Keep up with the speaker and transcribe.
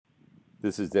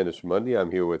This is Dennis Ramundi.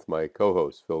 I'm here with my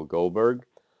co-host, Phil Goldberg.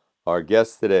 Our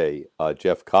guest today,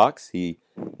 Jeff Cox. He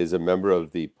is a member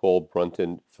of the Paul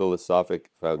Brunton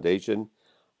Philosophic Foundation.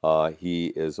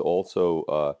 He is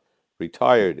also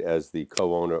retired as the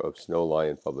co-owner of Snow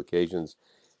Lion Publications.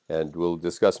 And we'll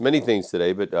discuss many things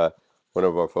today, but one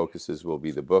of our focuses will be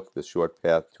the book, The Short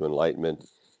Path to Enlightenment,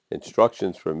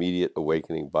 Instructions for Immediate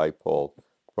Awakening by Paul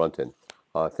Brunton.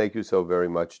 Thank you so very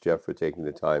much, Jeff, for taking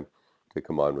the time to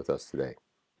come on with us today.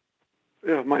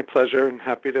 Yeah, my pleasure, and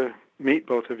happy to meet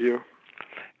both of you.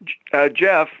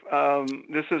 Jeff,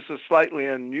 this is a slightly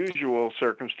unusual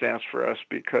circumstance for us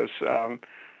because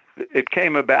it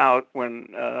came about when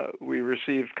we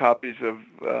received copies of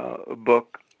a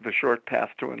book, The Short Path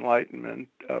to Enlightenment,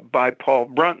 by Paul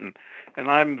Brunton. And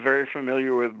I'm very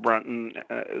familiar with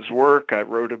Brunton's work. I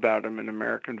wrote about him in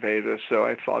American Vedas, so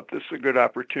I thought this is a good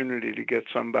opportunity to get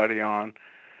somebody on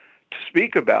to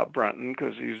speak about Brunton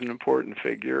because he's an important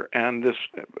figure, and this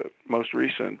most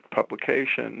recent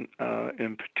publication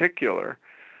in particular.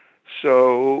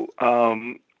 So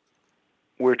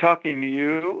we're talking to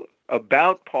you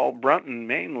about Paul Brunton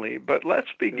mainly, but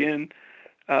let's begin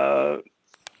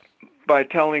by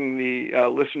telling the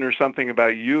listener something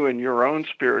about you and your own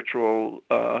spiritual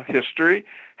history,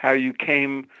 how you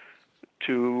came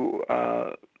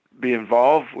to be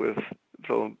involved with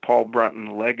the Paul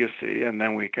Brunton legacy, and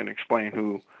then we can explain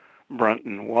who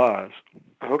Brunton was.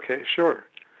 Okay, sure.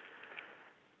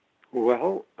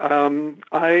 Well,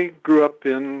 I grew up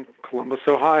in Columbus,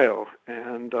 Ohio,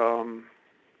 and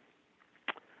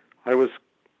I was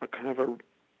a kind of a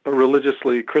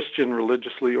Christian,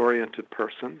 religiously oriented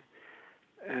person,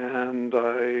 and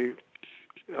I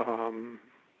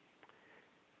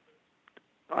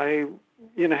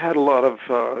had a lot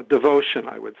of devotion,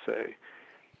 I would say.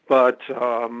 But,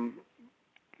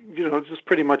 just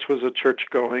pretty much was a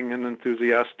church-going and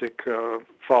enthusiastic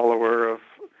follower of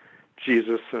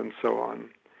Jesus and so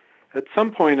on. At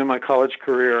some point in my college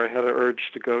career, I had an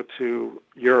urge to go to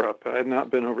Europe. I had not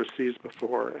been overseas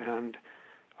before, and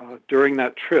during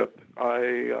that trip,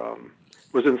 I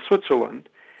was in Switzerland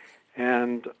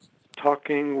and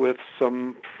talking with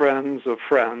some friends of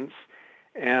friends,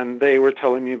 and they were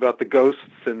telling me about the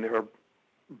ghosts in their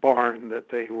barn, that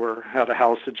they had a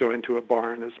house adjoined to a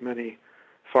barn, as many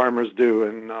farmers do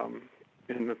in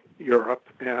Europe.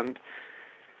 And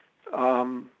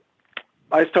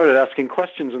I started asking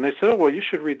questions, and they said, "Oh, well, you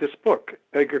should read this book,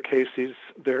 Edgar Cayce's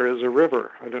There Is a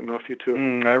River." I don't know if you two I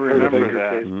remember heard of Edgar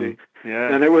that. Cayce.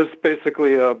 Yeah. And it was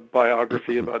basically a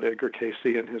biography about Edgar Cayce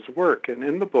and his work. And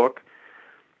in the book,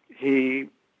 he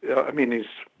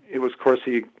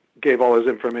gave all his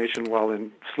information while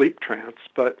in sleep trance,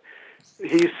 but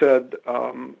he said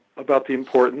about the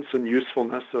importance and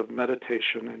usefulness of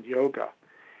meditation and yoga.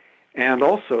 And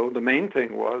also, the main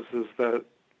thing is that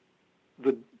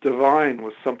the divine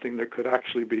was something that could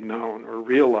actually be known or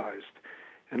realized.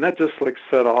 And that just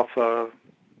set off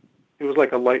it was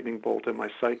like a lightning bolt in my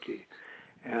psyche.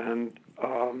 And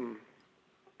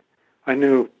I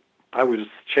knew I was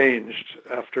changed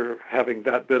after having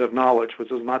that bit of knowledge,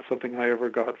 which is not something I ever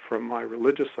got from my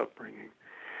religious upbringing.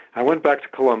 I went back to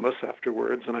Columbus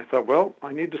afterwards, and I thought, well,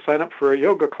 I need to sign up for a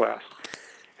yoga class.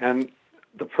 And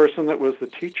the person that was the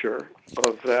teacher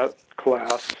of that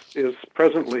class is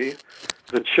presently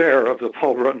the chair of the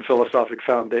Paul Brunton Philosophic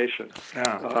Foundation.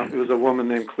 Yeah. It was a woman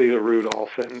named Clea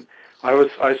Rudolph, and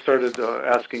I started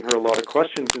asking her a lot of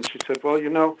questions, and she said, well,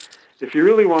 if you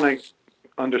really want to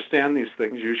understand these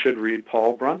things, you should read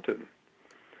Paul Brunton.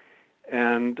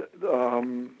 And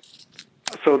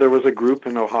so there was a group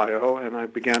in Ohio, and I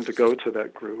began to go to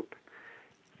that group.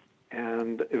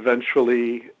 And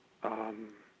eventually,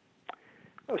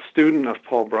 a student of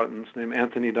Paul Brunton's named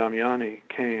Anthony Damiani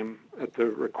came at the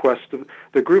request of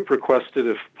the group. Requested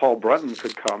if Paul Brunton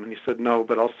could come, and he said no,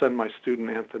 but I'll send my student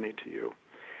Anthony to you.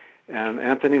 And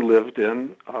Anthony lived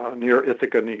in near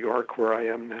Ithaca, New York, where I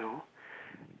am now.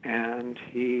 And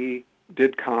he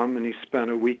did come, and he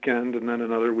spent a weekend and then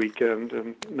another weekend,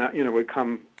 and would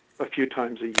come a few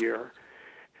times a year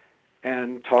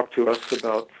and talk to us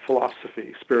about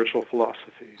philosophy, spiritual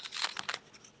philosophy.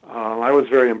 I was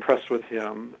very impressed with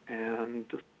him, and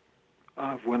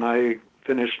when I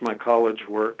finished my college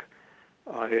work,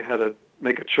 I had to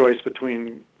make a choice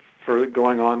for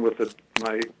going on with to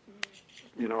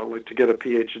get a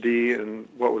PhD in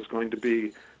what was going to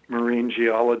be marine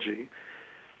geology,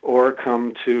 or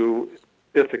come to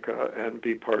Ithaca and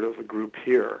be part of a group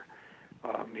here.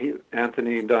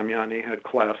 Anthony Damiani had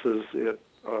classes at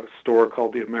a store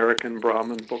called the American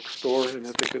Brahmin Bookstore in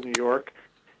Ithaca, New York,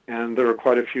 and there were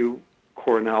quite a few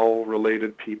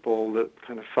Cornell-related people that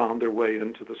kind of found their way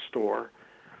into the store.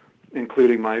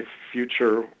 including my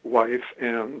future wife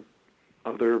and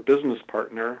other business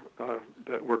partner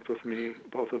that worked with me,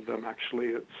 both of them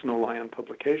actually at Snow Lion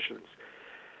Publications.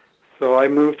 So I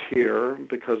moved here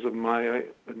because of my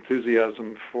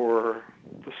enthusiasm for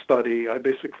the study. I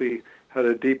basically had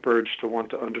a deep urge to want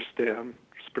to understand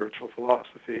spiritual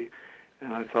philosophy,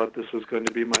 and I thought this was going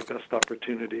to be my best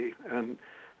opportunity. And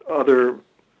other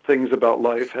things about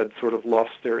life had sort of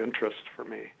lost their interest for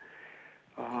me.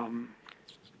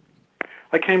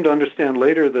 I came to understand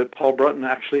later that Paul Brunton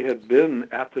actually had been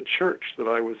at the church that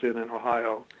I was in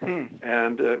Ohio,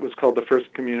 and it was called the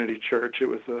First Community Church. It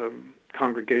was a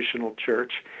congregational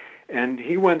church, and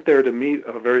he went there to meet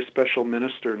a very special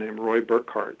minister named Roy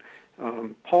Burkhart.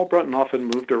 Paul Brunton often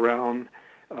moved around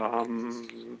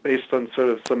based on sort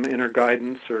of some inner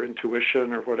guidance or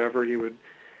intuition or whatever. He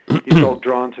felt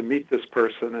drawn to meet this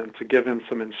person and to give him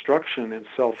some instruction in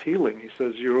self-healing. He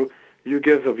says, you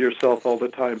give of yourself all the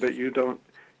time, but you don't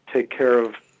take care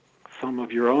of some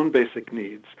of your own basic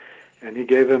needs. And he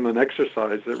gave him an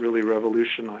exercise that really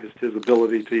revolutionized his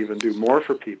ability to even do more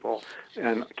for people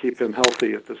and keep him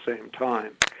healthy at the same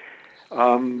time.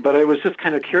 But it was just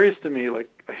kind of curious to me, like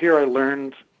here I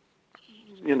learned,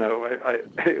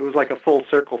 it was like a full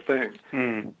circle thing.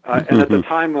 And at the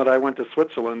time that I went to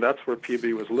Switzerland, that's where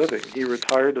PB was living. He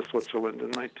retired to Switzerland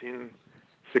in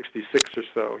 1966 or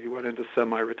so. He went into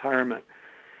semi-retirement.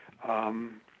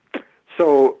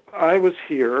 So I was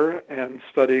here and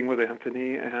studying with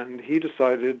Anthony, and he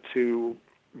decided to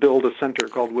build a center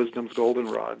called Wisdom's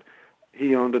Goldenrod.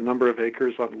 He owned a number of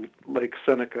acres on Lake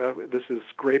Seneca. This is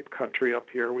grape country up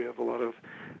here. We have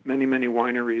many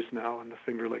wineries now in the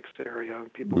Finger Lakes area,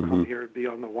 and people come here to be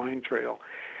on the wine trail.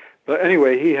 But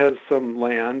anyway, he has some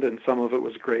land, and some of it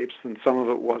was grapes, and some of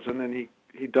it wasn't, and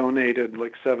he donated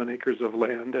like 7 acres of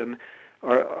land, and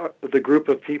the group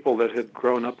of people that had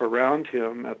grown up around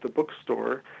him at the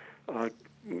bookstore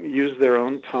used their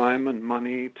own time and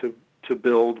money to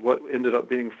build what ended up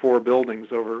being 4 buildings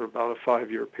over about a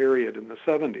 5-year period in the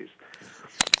 70s.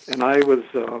 And I was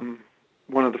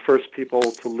one of the first people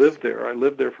to live there. I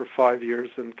lived there for 5 years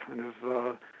in kind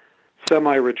of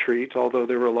semi-retreat, although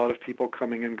there were a lot of people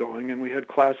coming and going, and we had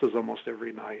classes almost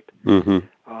every night.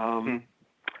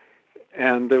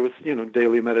 And there was,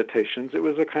 daily meditations. It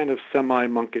was a kind of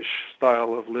semi-monkish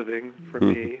style of living for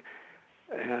me.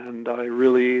 And I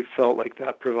really felt like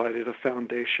that provided a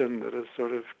foundation that has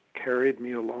sort of carried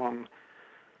me along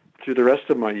through the rest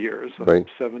of my years. I'm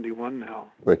 71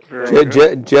 now. Right.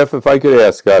 Jeff, if I could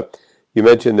ask, you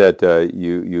mentioned that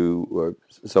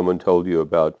someone told you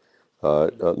about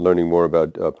learning more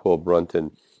about Paul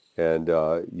Brunton, and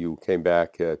you came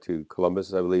back to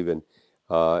Columbus, I believe, and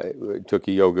took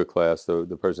a yoga class.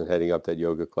 The person heading up that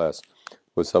yoga class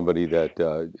was somebody that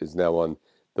is now on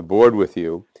the board with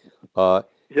you.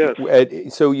 Yes.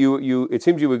 So it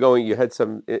seems you had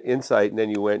some insight, and then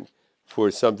you went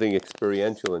for something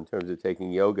experiential in terms of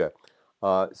taking yoga.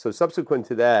 So subsequent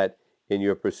to that, in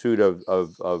your pursuit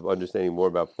of understanding more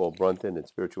about Paul Brunton and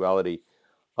spirituality,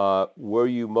 were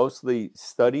you mostly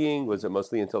studying? Was it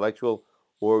mostly intellectual,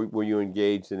 or were you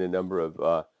engaged in a number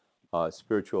of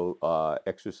spiritual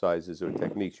exercises or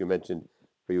techniques? You mentioned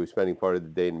where you were spending part of the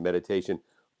day in meditation.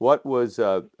 What was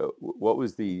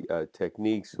the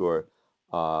techniques or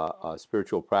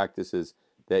spiritual practices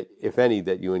that, if any,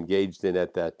 that you engaged in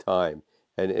at that time?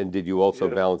 And did you also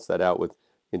balance that out with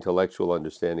intellectual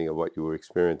understanding of what you were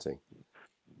experiencing?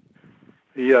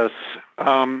 Yes.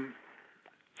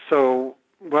 So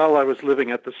while I was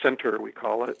living at the center, we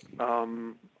call it,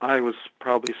 I was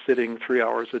probably sitting 3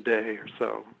 hours a day or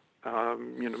so.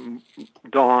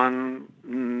 Dawn,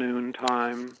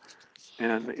 noontime,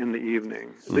 and in the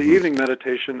evening. The evening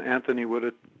meditation, Anthony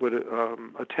would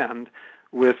attend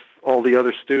with all the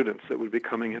other students that would be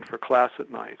coming in for class at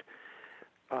night.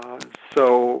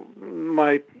 So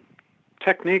my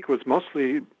technique was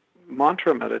mostly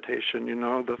mantra meditation.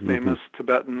 The famous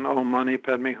Tibetan Om Mani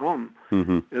Padme Hum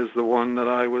is the one that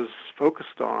I was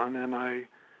focused on, and I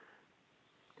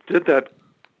did that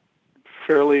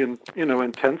fairly,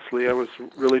 intensely. I was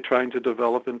really trying to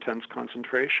develop intense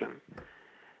concentration,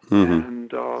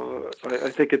 and I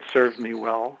think it served me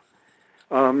well.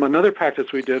 Another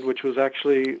practice we did, which was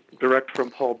actually direct from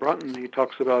Paul Brunton, he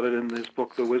talks about it in his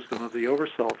book, The Wisdom of the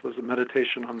Overself, was a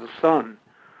meditation on the sun.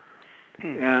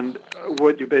 And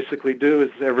what you basically do is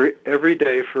every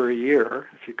day for a year,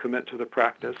 if you commit to the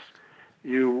practice,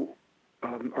 you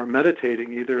are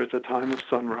meditating either at the time of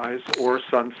sunrise or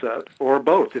sunset, or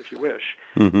both if you wish,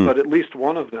 but at least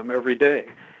one of them every day.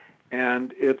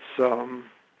 And it's,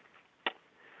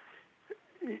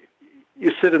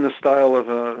 you sit in the style of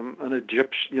an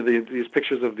Egyptian. These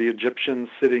pictures of the Egyptians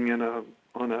sitting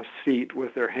on a seat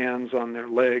with their hands on their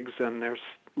legs and they're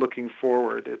looking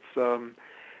forward. It's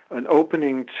an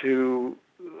opening to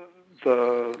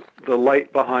the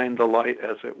light behind the light,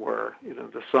 as it were.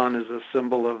 The sun is a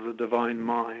symbol of the divine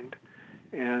mind,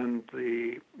 and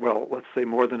let's say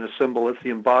more than a symbol, it's the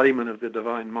embodiment of the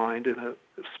divine mind in a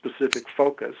specific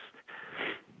focus.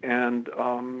 And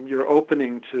you're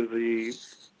opening to the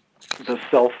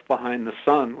self behind the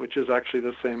sun, which is actually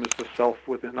the same as the self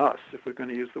within us, if we're going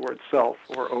to use the word self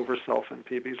or over self in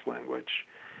PB's language.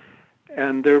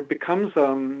 And there becomes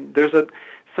there's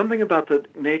something about the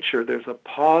nature. There's a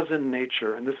pause in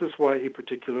nature, and this is why he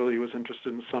particularly was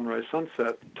interested in sunrise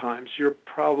sunset times. You're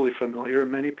probably familiar.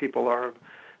 Many people are.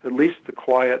 At least the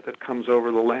quiet that comes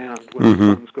over the land when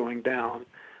the sun's going down,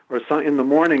 or in the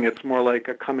morning. It's more like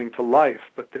a coming to life.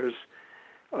 But there's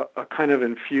a kind of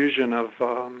infusion of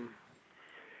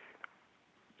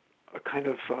a kind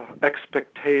of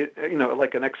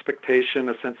like an expectation,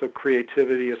 a sense of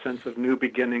creativity, a sense of new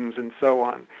beginnings, and so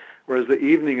on. Whereas the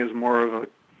evening is more of a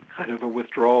kind of a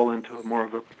withdrawal into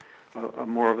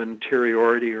more of an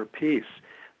interiority or peace.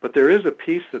 But there is a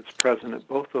peace that's present at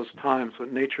both those times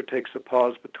when nature takes a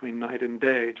pause between night and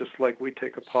day, just like we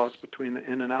take a pause between the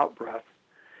in and out breath,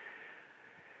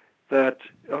 that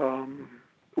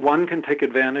one can take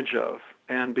advantage of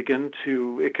and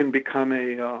it can become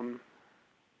a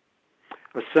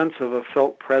sense of a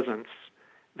felt presence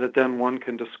that then one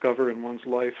can discover in one's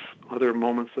life other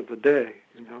moments of the day.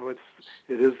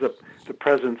 It is the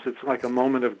presence. It's like a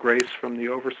moment of grace from the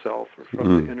overself or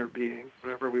from the inner being,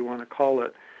 whatever we want to call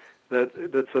it,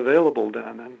 that's available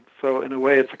then. And so in a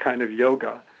way it's a kind of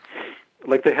yoga.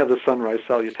 Like they have the sunrise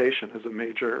salutation as a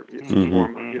major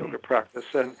form of yoga practice.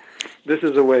 And this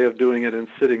is a way of doing it in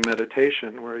sitting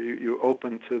meditation where you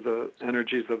open to the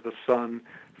energies of the sun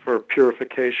for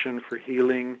purification, for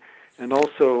healing, and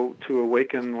also to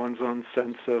awaken one's own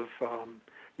sense of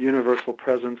universal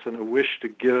presence and a wish to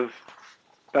give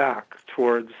back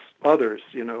towards others,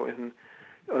 and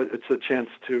it's a chance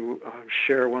to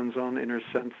share one's own inner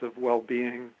sense of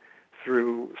well-being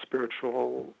through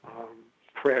spiritual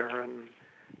prayer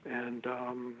and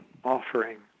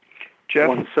offering Jeff,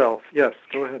 oneself. Yes,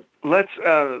 go ahead. Let's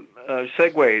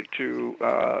segue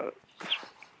to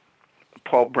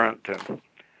Paul Brunton.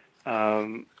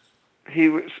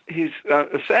 He's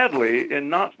sadly and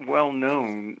not well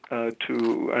known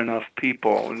to enough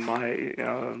people in my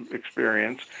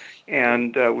experience,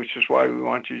 and which is why we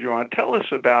want you on. Tell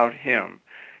us about him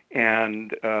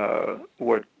and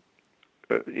what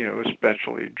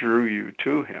especially drew you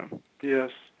to him.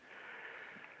 Yes.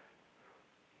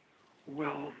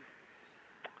 Well,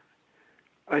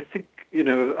 I think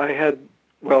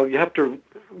you have to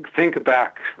think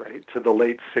back, right, to the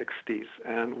late 60s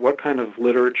and what kind of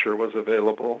literature was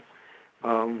available,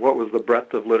 what was the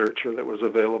breadth of literature that was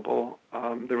available.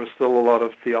 There was still a lot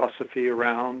of theosophy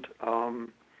around.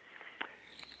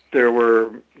 There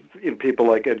were people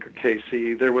like Edgar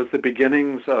Cayce. There was the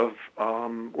beginnings of,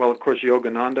 of course,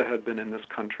 Yogananda had been in this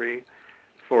country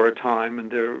for a time,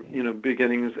 and there,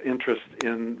 beginnings interest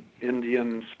in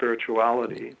Indian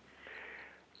spirituality.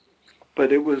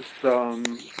 But it was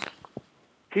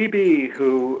PB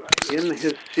who, in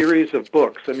his series of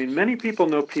books, many people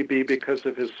know PB because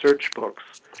of his search books.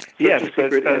 Yes,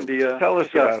 Secret India. Tell us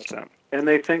about them. And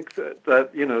they think that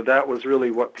that was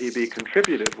really what PB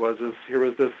contributed, here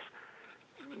was this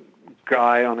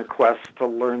guy on a quest to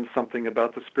learn something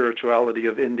about the spirituality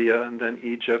of India and then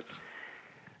Egypt.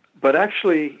 But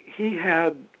actually, he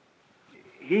had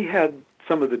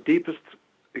some of the deepest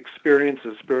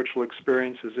spiritual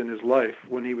experiences in his life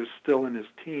when he was still in his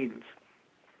teens.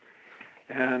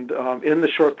 And in The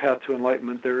Short Path to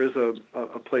Enlightenment, there is a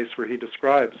place where he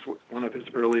describes one of his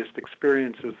earliest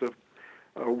experiences of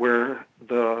where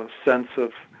the sense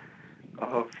of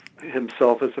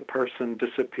himself as a person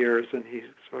disappears, and he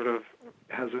sort of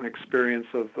has an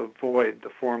experience of the void, the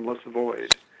formless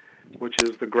void, which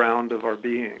is the ground of our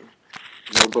being.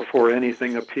 Before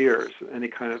anything appears, any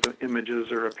kind of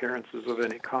images or appearances of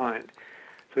any kind.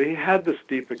 So he had this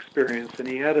deep experience, and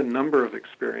he had a number of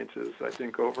experiences, I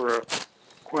think, over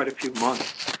quite a few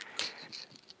months.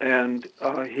 And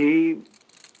he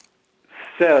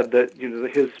said that,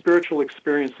 his spiritual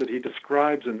experience that he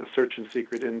describes in The Search in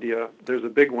Secret India, there's a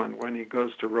big one when he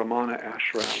goes to Ramana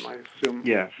Ashram. I assume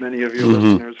many of your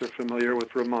listeners are familiar with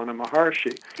Ramana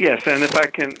Maharshi. Yes, and if I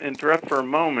can interrupt for a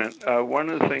moment,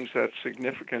 one of the things that's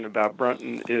significant about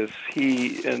Brunton is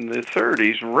he, in the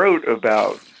 30s, wrote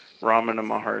about Ramana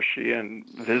Maharshi and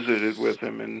visited with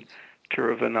him in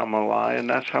Tiruvannamalai, and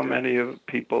that's how many of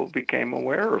people became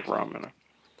aware of Ramana.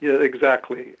 Yeah,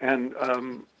 exactly. And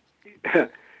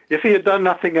if he had done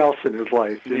nothing else in his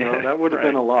life, that would have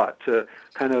been a lot to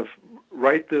kind of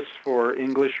write this for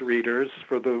English readers,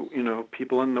 for the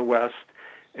people in the West,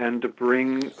 and to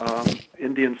bring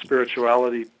Indian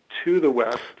spirituality to the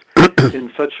West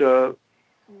in such a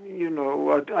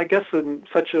I guess in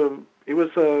such a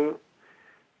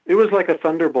it was like a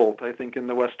thunderbolt, I think, in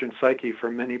the Western psyche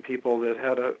for many people that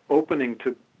had an opening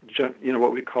to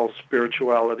what we call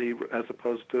spirituality, as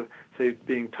opposed to, say,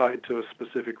 being tied to a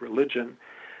specific religion.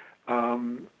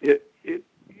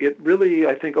 It really,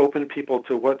 I think, opened people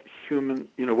to what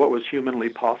was humanly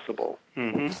possible.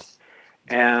 Mm-hmm.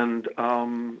 And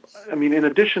in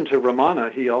addition to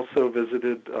Ramana, he also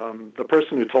visited the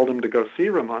person who told him to go see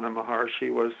Ramana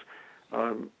Maharshi was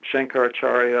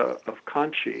Shankaracharya of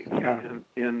Kanchi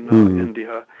in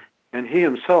India, and he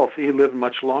himself lived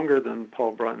much longer than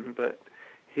Paul Brunton, but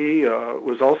he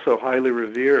was also highly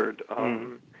revered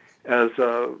as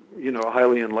a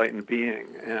highly enlightened being,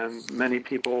 and many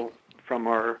people from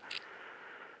our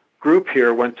group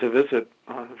here went to visit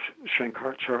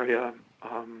Shankaracharya,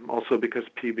 also because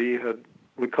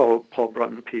we call Paul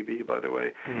Brunton PB, by the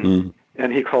way,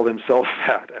 and he called himself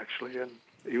that, actually, and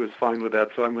he was fine with that,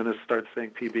 so I'm going to start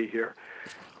saying PB here.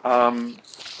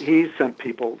 He sent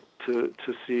people to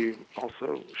see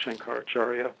also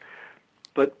Shankaracharya.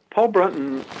 But Paul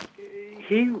Brunton,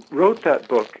 he wrote that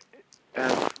book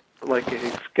as like a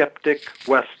skeptic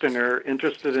Westerner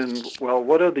interested in,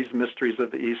 what are these mysteries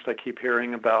of the East I keep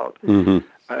hearing about?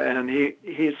 And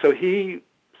he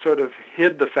sort of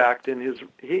hid the fact in his,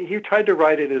 he tried to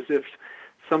write it as if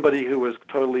somebody who was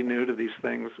totally new to these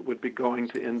things would be going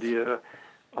to India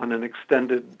on an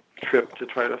extended trip to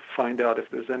try to find out if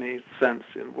there's any sense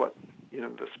in what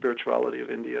the spirituality of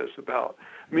India is about.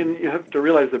 I mean, you have to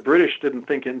realize the British didn't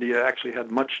think India actually had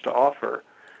much to offer,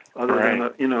 other than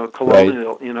a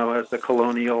colonial, as a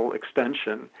colonial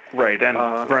extension. Right, and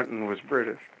Brunton was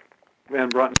British. And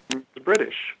Brunton was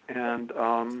British, and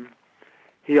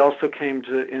he also came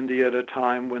to India at a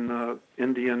time when the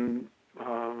Indian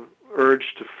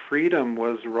urge to freedom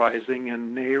was rising,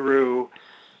 and Nehru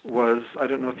was, I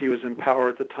don't know if he was in power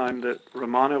at the time that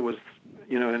Ramana was,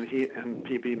 and he and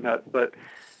PB met, but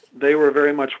they were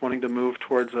very much wanting to move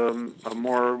towards a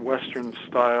more Western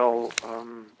style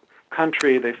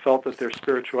country. They felt that their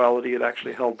spirituality had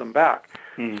actually held them back.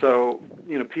 So,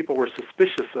 people were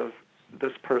suspicious of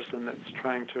this person that's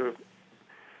trying to,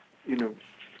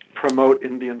 promote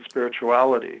Indian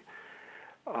spirituality.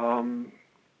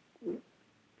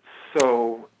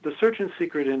 So the Search in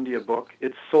Secret India book,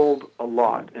 it sold a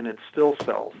lot, and it still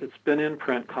sells. It's been in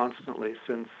print constantly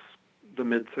since the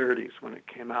mid-30s when it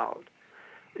came out.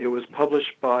 It was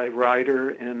published by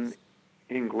Rider in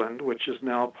England, which is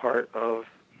now part of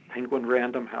Penguin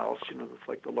Random House. It's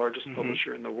like the largest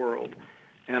publisher in the world.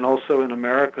 And also in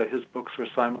America, his books were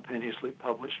simultaneously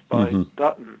published by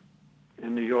Dutton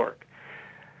in New York.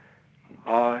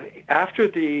 After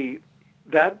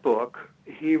that book,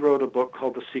 he wrote a book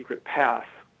called The Secret Path,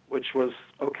 which was,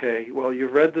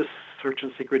 you've read this Search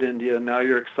in Secret India, and now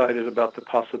you're excited about the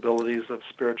possibilities of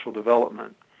spiritual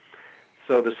development.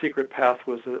 So The Secret Path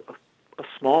was a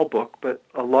small book, but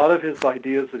a lot of his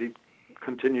ideas that he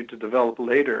continued to develop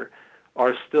later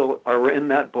are in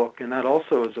that book, and that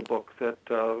also is a book that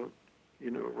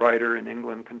Rider in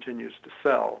England continues to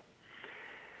sell.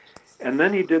 And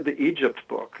then he did the Egypt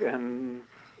book, and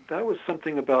that was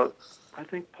something about, I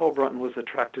think Paul Brunton was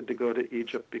attracted to go to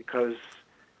Egypt because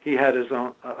he had his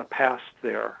own a past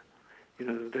there.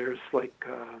 There's like,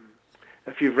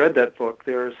 if you've read that book,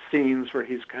 there are scenes where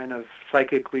he's kind of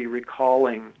psychically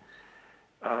recalling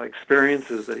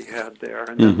experiences that he had there.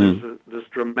 And then there's this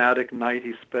dramatic night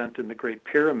he spent in the Great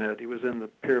Pyramid. He was in the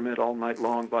pyramid all night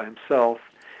long by himself,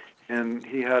 and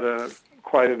he had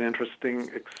quite an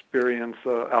interesting experience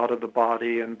out of the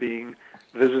body and being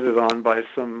visited on by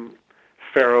some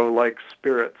pharaoh-like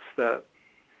spirits that,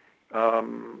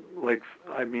 what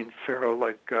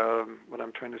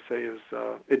I'm trying to say is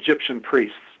Egyptian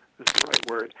priests is the right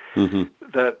word,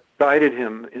 that guided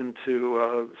him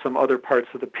into some other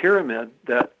parts of the pyramid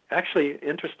that actually,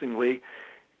 interestingly,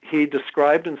 he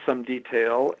described in some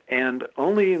detail, and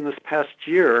only in this past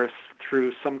year,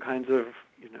 through some kinds of,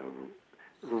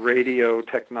 radio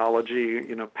technology,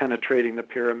 penetrating the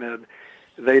pyramid,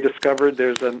 they discovered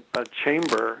there's a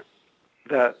chamber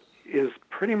that is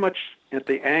pretty much at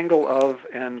the angle of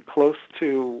and close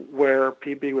to where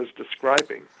PB was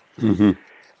describing.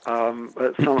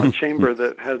 A chamber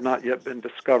that has not yet been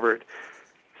discovered.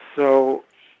 So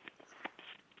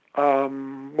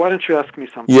Why don't you ask me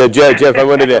something? Yeah, Jeff, I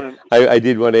wanted to. Um, I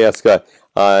did want to ask.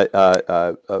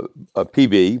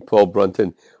 PB Paul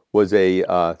Brunton was a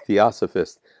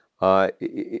theosophist.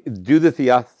 Do the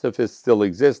theosophists still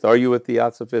exist? Are you a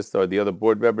theosophist? Are the other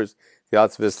board members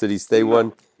theosophists? Did he stay no,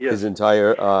 one yes. his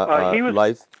entire He was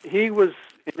life? in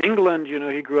England.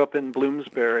 He grew up in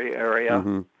Bloomsbury area,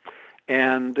 Mm-hmm.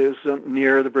 and is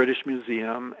near the British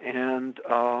Museum. And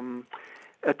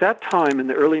at that time, in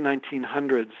the early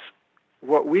 1900s,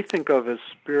 what we think of as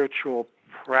spiritual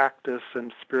practice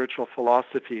and spiritual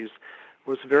philosophies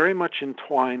was very much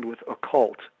entwined with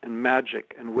occult and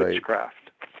magic and Right.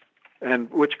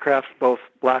 witchcraft both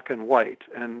black and white.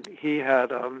 And he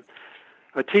had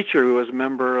a teacher who was a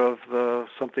member of the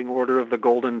something Order of the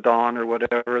Golden Dawn or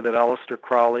whatever that Aleister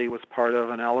Crowley was part of,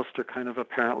 and Aleister kind of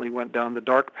apparently went down the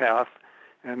dark path.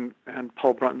 And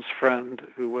Paul Brunton's friend,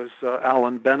 who was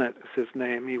Alan Bennett, is his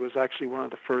name. He was actually one of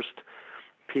the first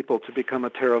people to become a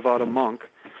Theravada monk.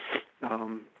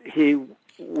 He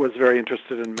was very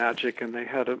interested in magic, and they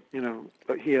had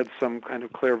he had some kind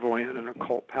of clairvoyant and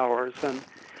occult powers. And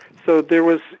so there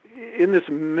was, in this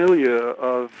milieu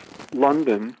of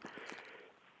London,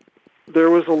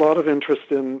 there was a lot of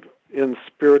interest in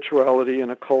spirituality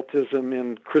and occultism,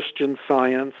 in Christian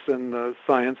science and the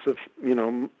science of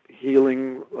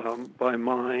healing by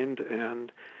mind,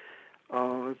 and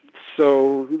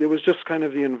so it was just kind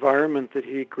of the environment that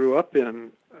he grew up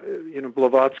in.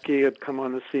 Blavatsky had come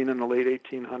on the scene in the late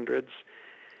 1800s,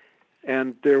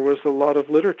 and there was a lot of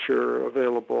literature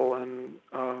available, and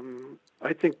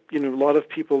I think a lot of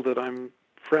people that I'm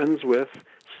friends with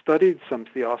studied some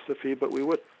theosophy, but we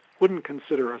wouldn't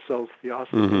consider ourselves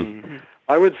theosophy. Mm-hmm.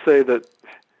 I would say that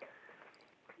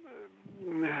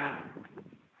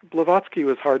Blavatsky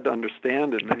was hard to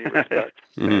understand in many respects.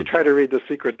 Mm-hmm. I try to read The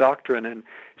Secret Doctrine, and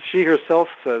she herself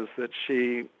says that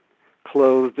she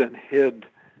clothed and hid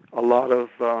a lot of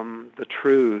the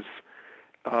truths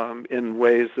in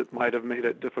ways that might have made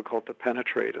it difficult to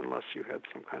penetrate unless you had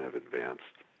some kind of advanced.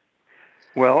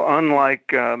 Well,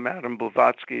 unlike Madame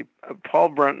Blavatsky, Paul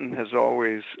Brunton has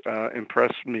always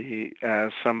impressed me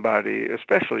as somebody,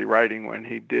 especially writing when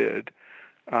he did,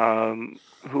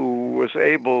 who was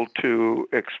able to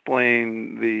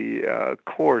explain the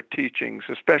core teachings,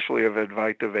 especially of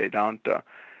Advaita Vedanta,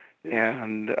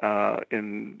 and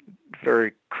in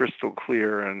very crystal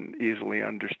clear and easily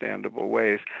understandable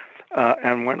ways.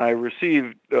 And when I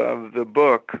received the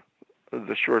book,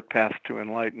 The Short Path to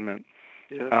Enlightenment,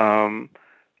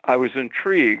 I was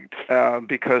intrigued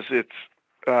because it's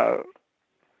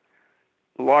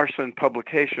Larson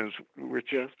Publications,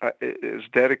 which is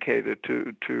dedicated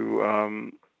to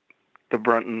the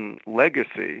Brunton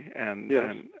legacy, and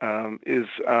is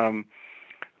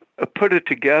put it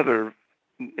together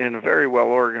in a very well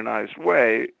organized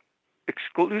way,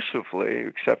 exclusively,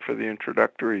 except for the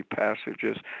introductory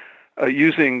passages,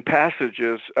 using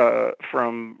passages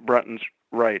from Brunton's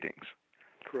writings.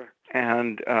 Correct.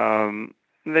 And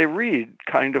they read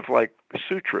kind of like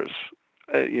sutras,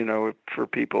 for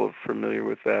people familiar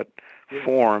with that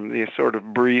form, these sort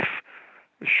of brief,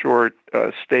 short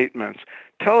statements.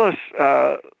 Tell us,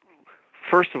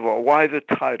 first of all, why the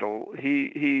title?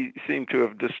 He seemed to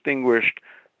have distinguished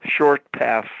short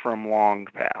path from long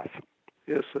path.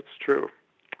 Yes, that's true.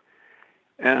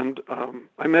 And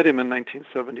I met him in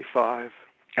 1975,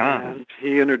 and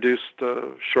he introduced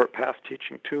short path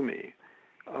teaching to me.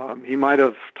 He might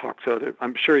have talked to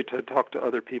I'm sure he had talked to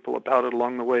other people about it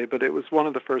along the way, but it was one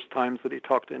of the first times that he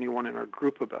talked to anyone in our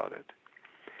group about it.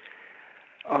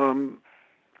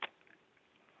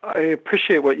 I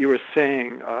appreciate what you were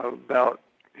saying about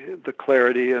the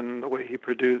clarity and the way he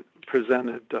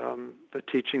presented the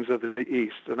teachings of the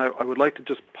East. And I would like to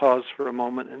just pause for a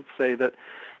moment and say that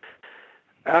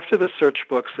after the Search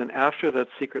books and after that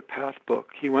Secret Path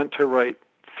book, he went to write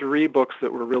 3 books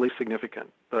that were really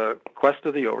significant: The Quest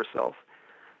of the Overself,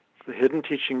 The Hidden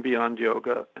Teaching Beyond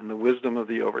Yoga, and The Wisdom of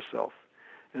the Overself.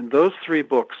 And those 3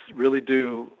 books really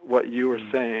do what you were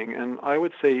saying, and I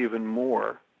would say even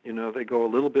more. They go a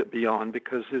little bit beyond,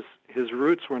 because his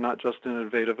roots were not just in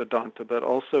Advaita Vedanta, but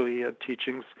also he had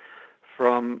teachings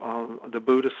from the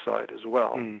Buddhist side as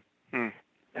well. Mm-hmm.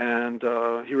 And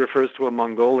he refers to a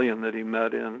Mongolian that he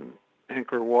met in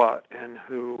Angkor Wat, and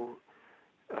who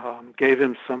gave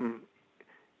him some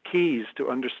keys to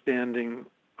understanding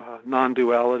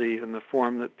non-duality in the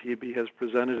form that PB has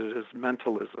presented it as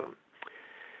mentalism.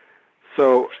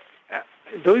 So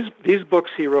these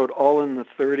books he wrote all in the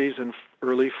 30s and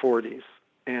early 40s.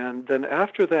 And then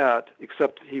after that,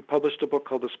 except he published a book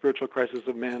called The Spiritual Crisis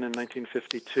of Man in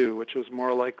 1952, which was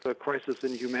more like the crisis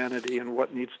in humanity and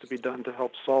what needs to be done to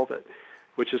help solve it,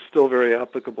 which is still very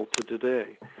applicable to today.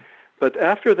 But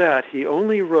after that, he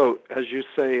only wrote, as you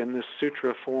say, in this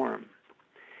sutra form.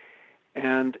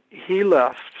 And he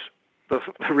left, the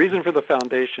reason for the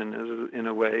foundation is, in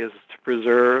a way, is to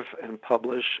preserve and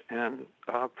publish and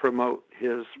promote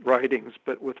his writings,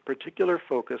 but with particular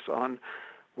focus on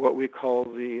what we call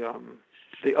the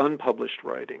unpublished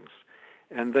writings.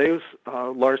 And those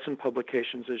Larson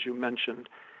publications, as you mentioned,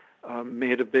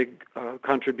 made a big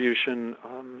contribution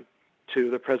to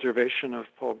the preservation of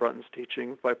Paul Brunton's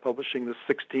teaching by publishing the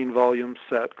 16-volume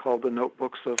set called The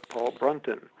Notebooks of Paul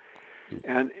Brunton.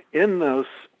 And in those,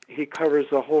 he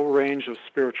covers a whole range of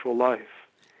spiritual life.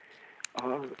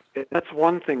 That's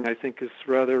one thing I think is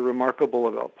rather remarkable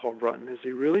about Paul Brunton, is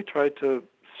he really tried to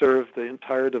serve the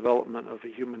entire development of a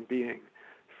human being,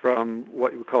 from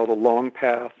what you call the long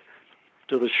path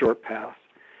to the short path,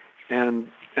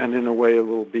 and in a way a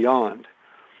little beyond.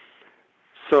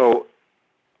 So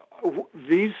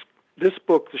this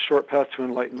book, The Short Path to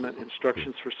Enlightenment,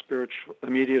 Instructions for Spiritual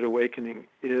Immediate Awakening,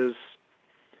 is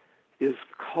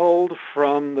culled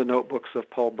from the Notebooks of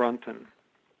Paul Brunton.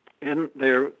 And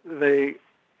they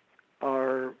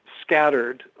are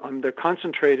scattered. They're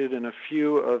concentrated in a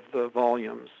few of the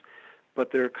volumes, but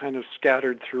they're kind of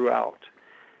scattered throughout.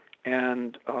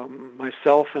 And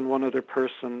myself and one other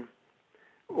person,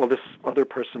 this other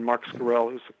person, Mark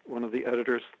Scarell, who's one of the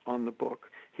editors on the book,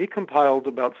 he compiled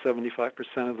about 75%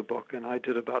 of the book, and I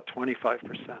did about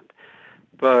 25%.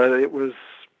 But it was,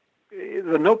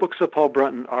 the Notebooks of Paul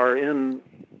Brunton are in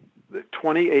the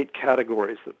 28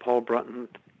 categories that Paul Brunton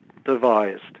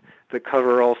devised that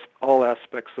cover all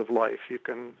aspects of life. You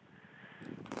can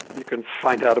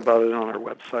find out about it on our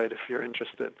website if you're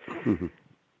interested. Mm-hmm.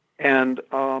 And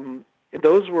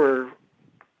those were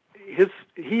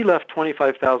he left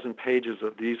 25,000 pages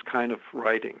of these kind of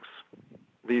writings,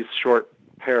 these short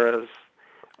paras,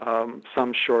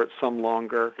 some short, some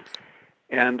longer.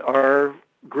 And our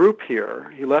group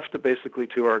here, he left it basically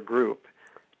to our group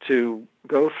to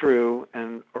go through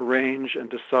and arrange and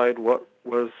decide what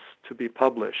was to be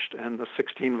published. And the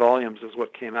 16 volumes is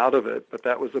what came out of it, but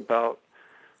that was about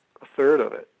a third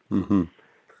of it. Mm-hmm.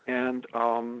 And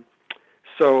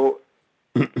so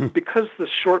because the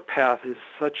short path is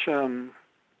such a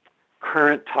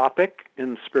current topic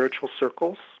in spiritual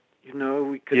circles,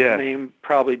 we could name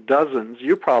probably dozens,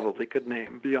 you probably could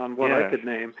name, beyond what I could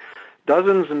name,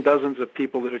 dozens and dozens of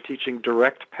people that are teaching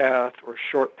direct path or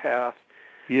short path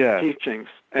teachings.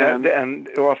 And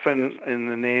often in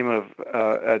the name of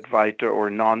Advaita or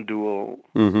non-dual,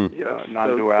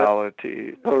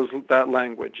 non-duality. That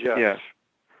language, yes. Yes.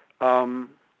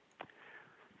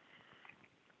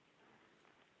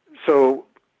 So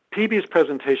PB's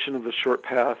presentation of the short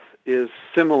path is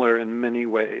similar in many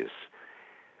ways.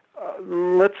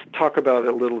 Let's talk about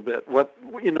it a little bit.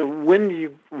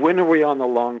 When are we on the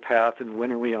long path and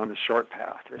when are we on the short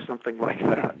path, or something like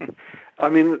that? I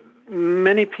mean,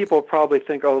 many people probably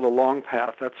think, the long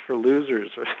path, that's for losers.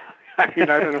 I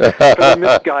don't know, but they're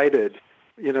misguided.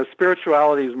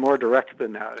 Spirituality is more direct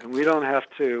than that, and we don't have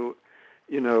to,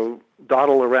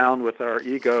 dawdle around with our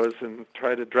egos and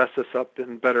try to dress us up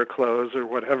in better clothes or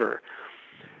whatever.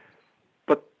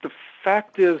 But the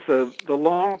fact is,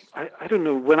 I don't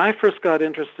know, when I first got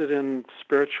interested in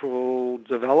spiritual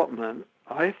development,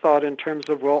 I thought in terms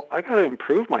of, I got to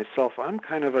improve myself. I'm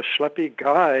kind of a schleppy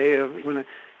guy.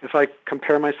 If I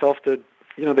compare myself to,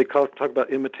 they talk about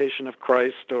imitation of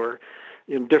Christ or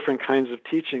different kinds of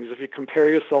teachings. If you compare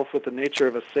yourself with the nature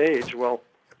of a sage,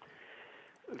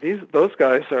 those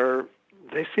guys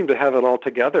they seem to have it all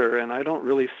together, and I don't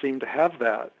really seem to have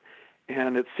that.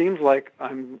 And it seems like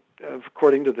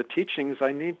according to the teachings,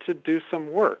 I need to do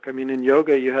some work. I mean, in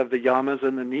yoga, you have the yamas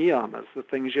and the niyamas, the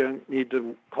things you need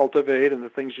to cultivate and the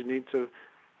things you need to,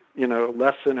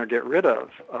 lessen or get rid of,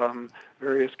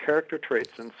 various character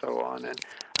traits and so on. And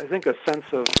I think a sense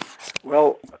of,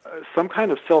 some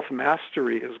kind of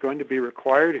self-mastery is going to be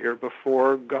required here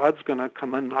before God's going to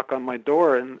come and knock on my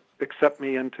door and accept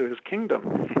me into his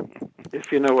kingdom,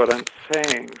 if you know what I'm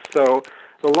saying. So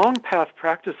the long path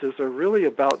practices are really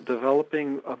about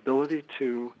developing ability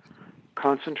to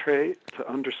concentrate, to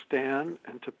understand,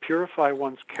 and to purify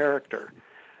one's character.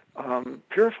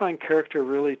 Purifying character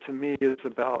really, to me, is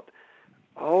about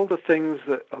all the things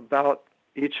about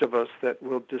each of us that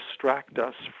will distract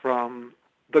us from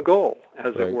the goal,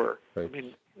 as it were. Right. I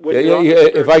mean,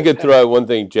 if I could throw out one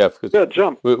thing, Jeff, because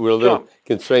jump. We're a little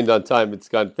constrained on time. It's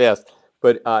gone fast.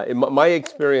 But my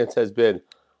experience has been,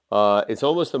 it's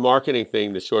almost a marketing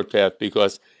thing, the short path,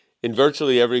 because in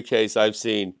virtually every case I've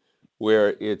seen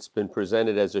where it's been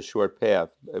presented as a short path,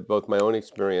 both my own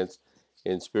experience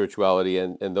in spirituality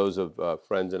and those of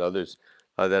friends and others,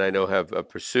 that I know have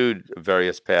pursued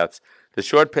various paths, the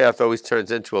short path always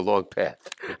turns into a long path.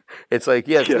 It's like,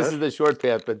 yes, this Yes. is the short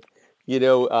path, but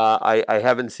I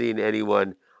haven't seen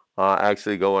anyone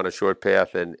actually go on a short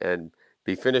path and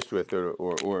be finished with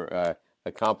or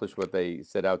accomplish what they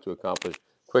set out to accomplish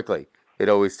quickly. It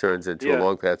always turns into a Yeah.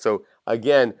 long path. So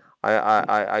again,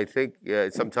 I think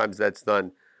sometimes that's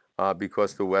done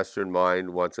because the Western mind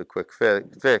wants a quick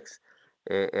fix,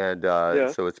 and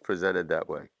Yes. so it's presented that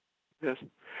way. Yes.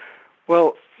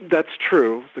 Well, that's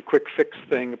true. The quick fix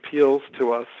thing appeals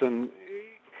to us,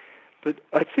 but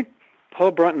I think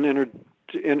Paul Brunton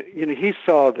he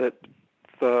saw that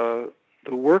the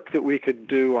work that we could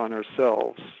do on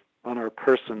ourselves, on our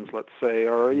persons, let's say,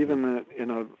 or even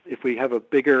if we have a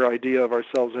bigger idea of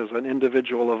ourselves as an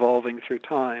individual evolving through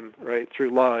time, right,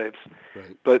 through lives.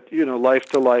 Right. But life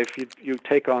to life, you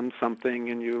take on something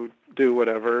and you do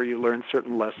whatever, you learn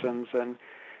certain lessons, and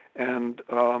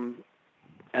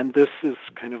this is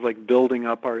kind of like building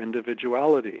up our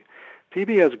individuality.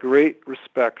 PB has great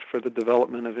respect for the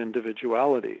development of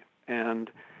individuality, and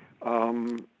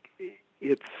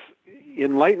it's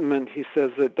enlightenment. He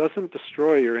says it doesn't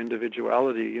destroy your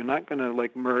individuality. You're not going to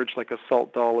like merge like a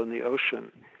salt doll in the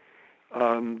ocean.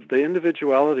 The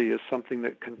individuality is something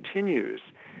that continues,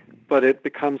 but it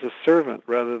becomes a servant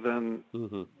rather than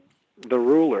the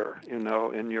ruler, in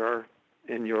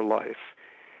your life.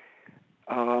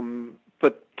 And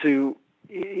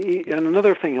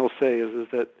another thing he'll say is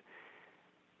that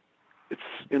it's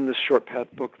in this Short Path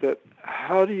book that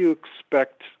how do you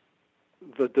expect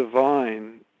the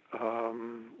divine,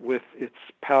 with its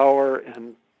power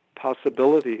and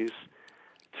possibilities,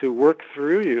 to work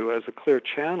through you as a clear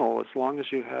channel as long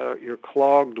as you're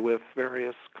clogged with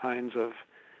various kinds of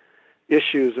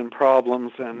issues and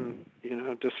problems and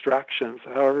distractions,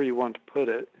 however you want to put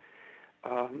it.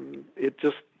 It's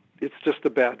just a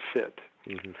bad fit.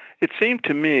 Mm-hmm. It seemed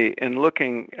to me, in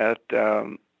looking at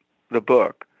the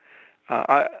book,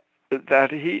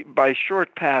 that by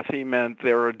short path, he meant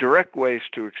there are direct ways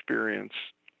to experience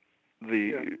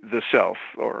the self,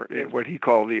 or what he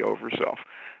called the overself,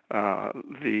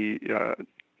 the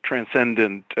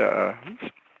transcendent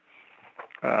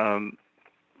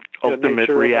ultimate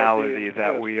reality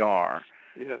that we are.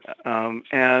 Yes.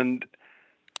 And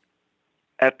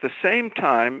at the same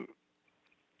time,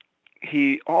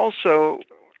 he also,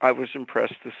 I was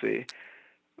impressed to see,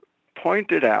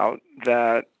 pointed out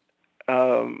that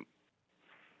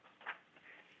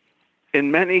in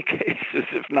many cases,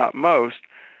 if not most,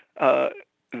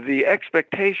 the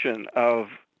expectation of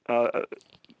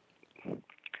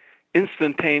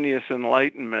instantaneous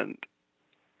enlightenment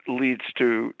leads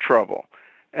to trouble,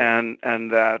 and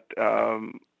that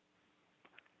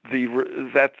the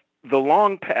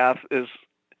long path is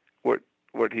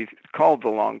what he called the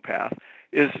long path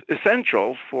is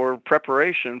essential for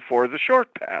preparation for the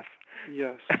short path.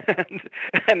 Yes.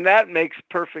 And that makes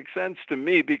perfect sense to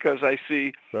me, because I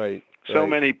see so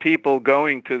many people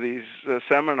going to these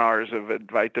seminars of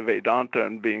Advaita Vedanta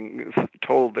and being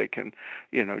told they can,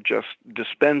 just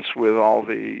dispense with all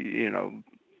the,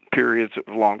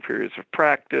 long periods of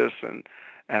practice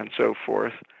and so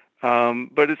forth.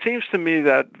 But it seems to me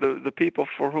that the people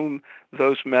for whom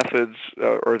those methods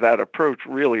or that approach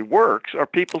really works are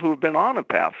people who have been on a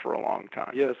path for a long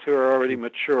time. Yes, who are already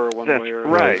mature one way or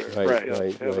another.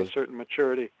 Right. Have a certain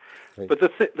maturity. Right. But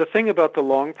the thing about the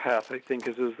long path, I think,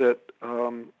 is that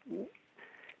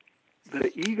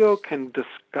the ego can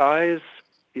disguise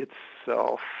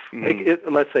itself.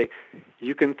 Let's say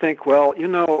you can think, well,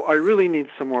 I really need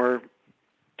some more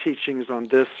teachings on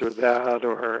this or that,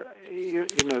 or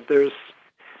there's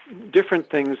different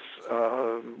things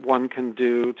one can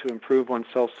do to improve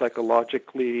oneself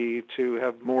psychologically, to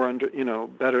have more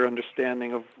better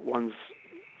understanding of one's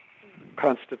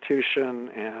constitution,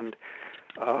 and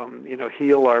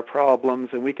heal our problems.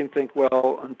 And we can think,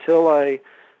 well, until I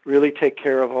really take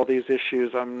care of all these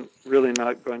issues, I'm really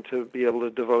not going to be able to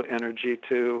devote energy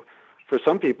to, for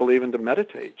some people, even to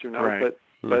meditate. Right.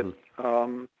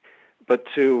 But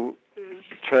to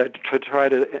try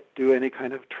to do any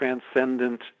kind of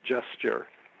transcendent gesture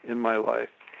in my life.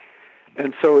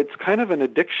 And so it's kind of an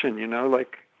addiction,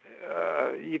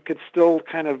 you could still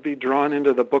kind of be drawn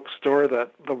into the bookstore,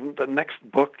 that the next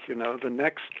book, the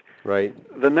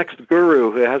next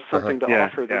guru who has something to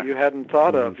offer that you hadn't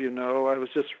thought of. I was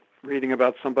just reading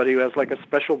about somebody who has like a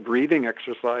special breathing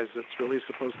exercise that's really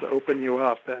supposed to open you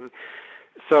up. And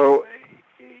so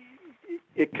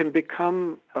it can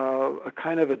become a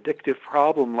kind of addictive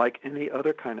problem, like any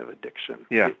other kind of addiction.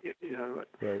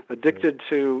 Addicted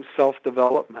to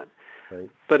self-development. Right.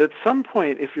 But at some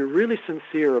point, if you're really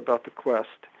sincere about the quest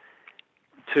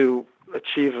to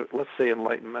achieve, let's say,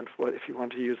 enlightenment, if you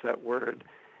want to use that word,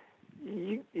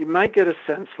 you might get a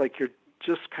sense like you're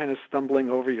just kind of stumbling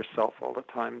over yourself all the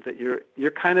time, that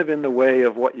you're kind of in the way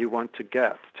of what you want to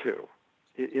get to.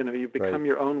 You become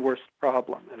your own worst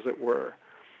problem, as it were.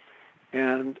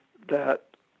 And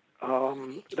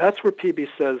that's where PB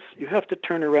says you have to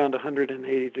turn around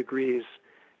 180 degrees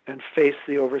and face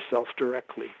the overself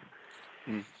directly.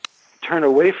 Turn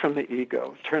away from the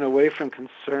ego, turn away from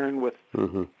concern with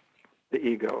the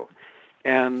ego,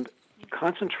 and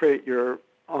concentrate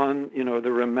on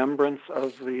the remembrance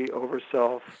of the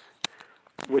overself,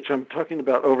 which I'm talking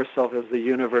about overself as the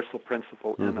universal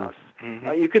principle in us.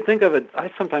 You could think of it,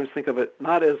 I sometimes think of it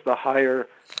not as the higher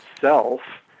self,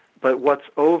 but what's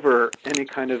over any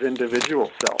kind of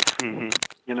individual self.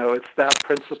 It's that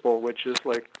principle, which is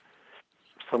like,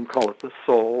 some call it the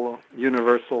soul,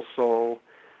 universal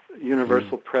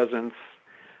presence.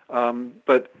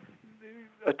 But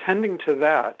attending to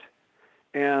that,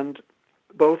 and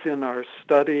both in our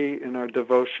study, in our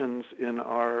devotions, in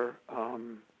our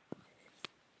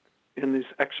in these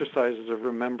exercises of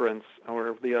remembrance,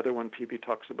 or the other one PB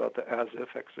talks about, the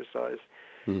as-if exercise,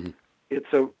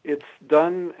 it's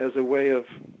done as a way of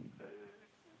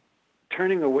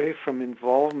turning away from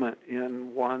involvement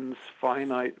in one's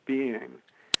finite being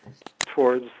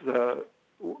towards the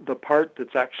part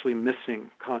that's actually missing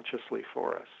consciously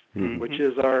for us, which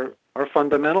is our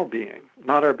fundamental being,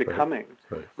 not our becoming.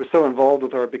 Right. We're so involved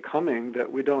with our becoming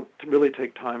that we don't really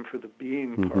take time for the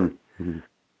being part.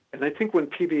 And I think when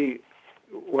PB,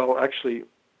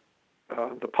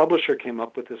 the publisher came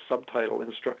up with this subtitle,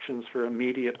 Instructions for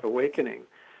Immediate Awakening.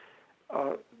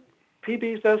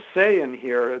 PB does say in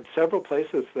here at several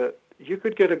places that you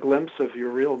could get a glimpse of your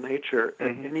real nature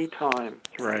at any time.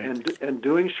 Right. And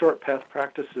doing short path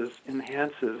practices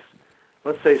enhances,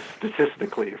 let's say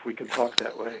statistically, if we can talk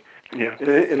that way. Yeah.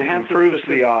 It improves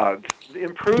the odds.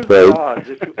 Improves the odds.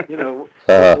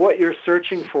 If, what you're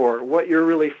searching for, what you're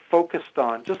really focused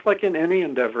on, just like in any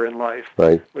endeavor in life,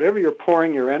 whatever you're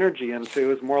pouring your energy into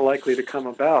is more likely to come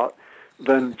about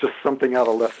than just something out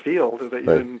of left field that you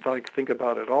didn't think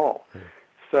about at all.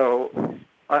 So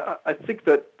I think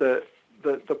that the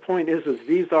point is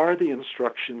these are the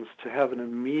instructions to have an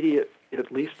immediate,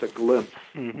 at least a glimpse.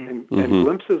 And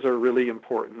glimpses are really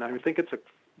important. I think it's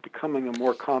becoming a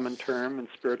more common term in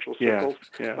spiritual circles,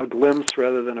 a glimpse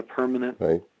rather than a permanent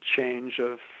change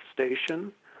of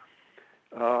station.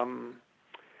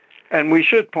 And we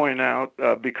should point out,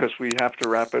 because we have to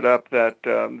wrap it up, that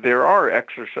there are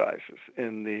exercises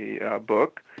in the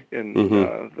book, in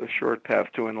The Short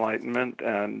Path to Enlightenment,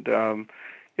 and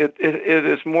it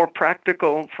is more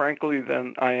practical, frankly,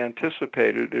 than I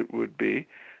anticipated it would be.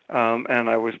 And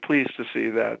I was pleased to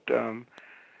see that,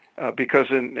 because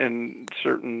in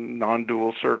certain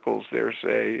non-dual circles, there's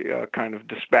a kind of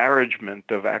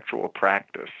disparagement of actual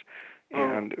practice.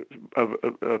 And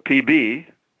PB,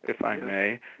 if I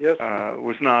may,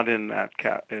 was not in that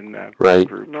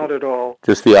group. Not at all.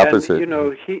 Just the opposite.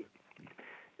 And, he,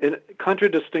 in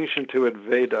contradistinction to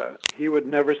Advaita, he would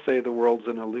never say the world's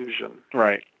an illusion.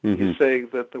 Right. He's saying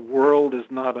that the world is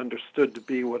not understood to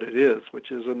be what it is,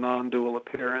 which is a non-dual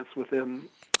appearance within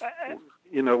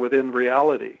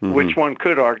reality. Which one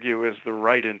could argue is the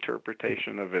right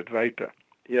interpretation of Advaita.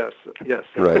 Yes, of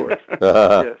course.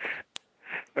 Yes.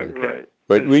 Okay.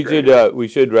 But we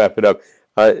should wrap it up.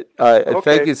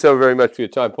 Thank you so very much for your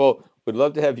time, Paul. Would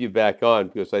love to have you back on,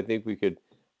 because I think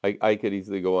I could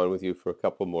easily go on with you for a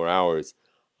couple more hours.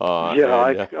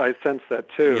 I sense that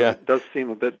too. Yeah. It does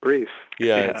seem a bit brief.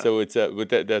 So it's but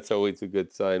that's always a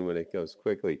good sign when it goes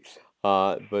quickly.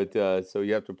 So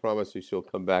you have to promise me she'll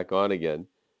come back on again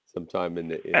sometime in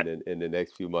the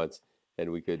next few months,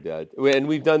 and we could. And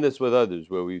we've done this with others,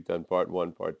 where we've done part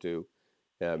 1, part 2.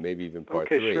 Maybe even part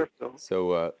 3. Sure, Phil.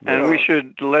 So, and we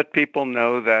should let people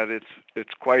know that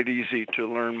it's quite easy to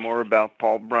learn more about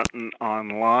Paul Brunton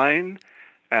online.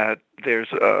 There's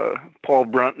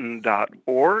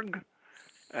paulbrunton.org,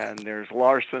 and there's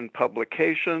Larson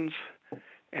Publications,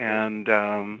 and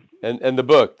the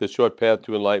book, The Short Path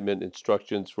to Enlightenment: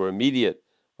 Instructions for Immediate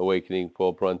Awakening,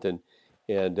 Paul Brunton,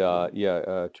 and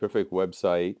terrific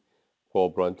website,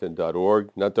 paulbrunton.org,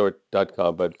 not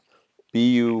 .com, but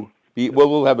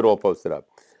we'll have it all posted up.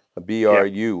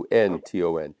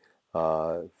 BRUNTON,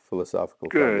 Philosophical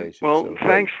Foundation. Well, So,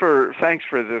 thanks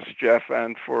for this, Jeff,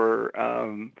 and for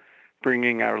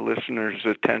bringing our listeners'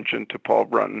 attention to Paul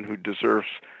Brunton, who deserves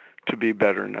to be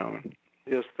better known.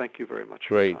 Yes, thank you very much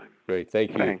for your time. Great.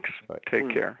 Thank you. Thanks. Right. Take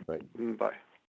care. Right. Bye.